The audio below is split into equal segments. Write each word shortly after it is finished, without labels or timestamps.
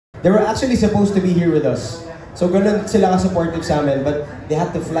They were actually supposed to be here with us. So ganun sila ka-supportive sa amin, but they had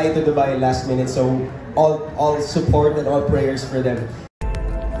to fly to Dubai last minute. So all support and all prayers for them.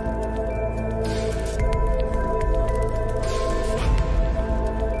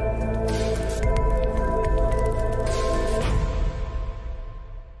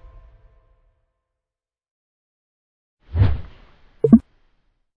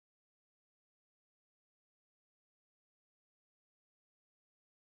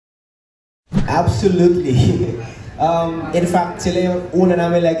 Absolutely. In fact, sila yung una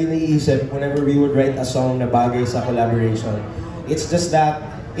namin lagi naiisip whenever we would write a song na bagay sa collaboration. It's just that,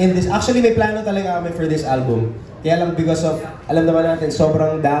 actually may plano talaga kami for this album. Kaya lang because of, alam naman natin,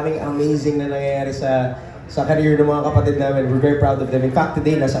 sobrang daming amazing na nangyayari sa career ng mga kapatid namin. We're very proud of them. In fact,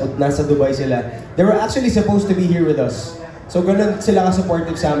 today, nasa Dubai sila. They were actually supposed to be here with us. So ganun sila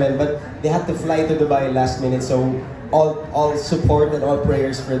ka-supportive sa amin, but they had to fly to Dubai last minute. So all support and all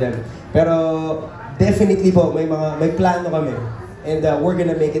prayers for them. Pero definitely po, may plano kami. And we're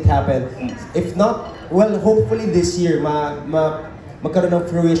gonna make it happen. If not, well, hopefully this year, magkaroon ng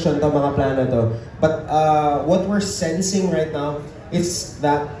fruition to mga plano to. But what we're sensing right now is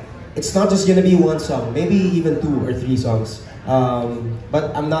that it's not just gonna be one song, maybe even 2 or 3 songs.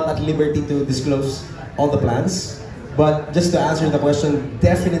 But I'm not at liberty to disclose all the plans. But just to answer the question,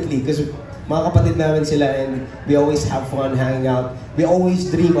 definitely, because mga kapatid namin sila and we always have fun hanging out. We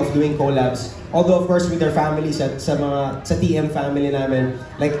always dream of doing collabs. Although of course with our families sa TM family namin,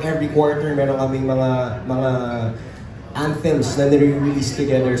 like every quarter meron kaming mga anthems na nire-release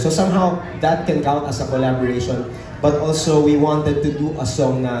together. So somehow that can count as a collaboration. But also we wanted to do a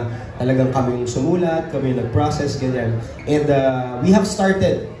song na talagang kami yung sumulat, kami yung nag-process, ganyan. And we have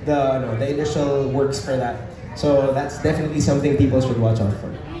started the initial works for that. So that's definitely something people should watch out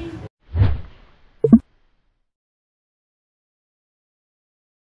for.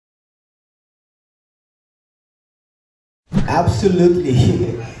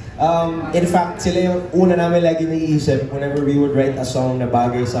 Absolutely. In fact, sila yung una namin lagi naiisip whenever we would write a song na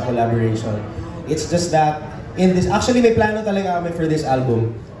bagay sa collaboration. It's just that, actually may plano talaga kami for this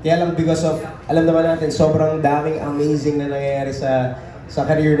album. Kaya lang because of, alam naman natin, sobrang daming amazing na nangyayari sa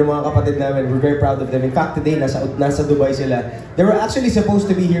career ng mga kapatid namin. We're very proud of them. In fact, today, nasa Dubai sila. They were actually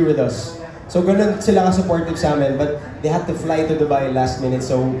supposed to be here with us. So ganun sila ka-supportive sa amin, but they had to fly to Dubai last minute.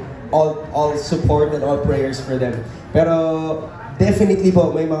 So all support and all prayers for them. Pero definitely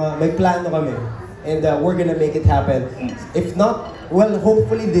po, may plano kami. And we're gonna make it happen. If not, well,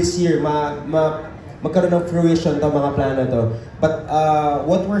 hopefully this year, magkaroon ng fruition to mga plano to. But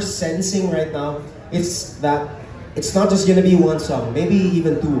what we're sensing right now is that it's not just gonna be one song, maybe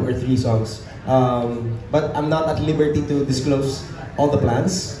even 2 or 3 songs. But I'm not at liberty to disclose all the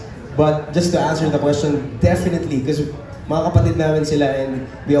plans. But just to answer the question, definitely, because mga kapatid namin sila and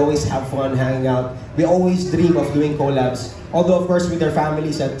we always have fun hanging out. We always dream of doing collabs. Although of course with our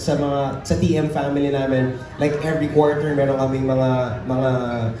families sa TM family namin, like every quarter meron kaming mga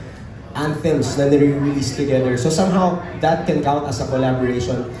anthems na nire-release together. So somehow that can count as a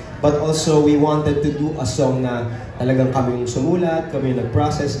collaboration. But also we wanted to do a song na talagang kami yung sumulat, kami yung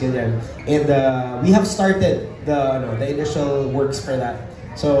nag-process, ganyan. And we have started the initial works for that.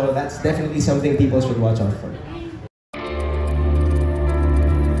 So that's definitely something people should watch out for.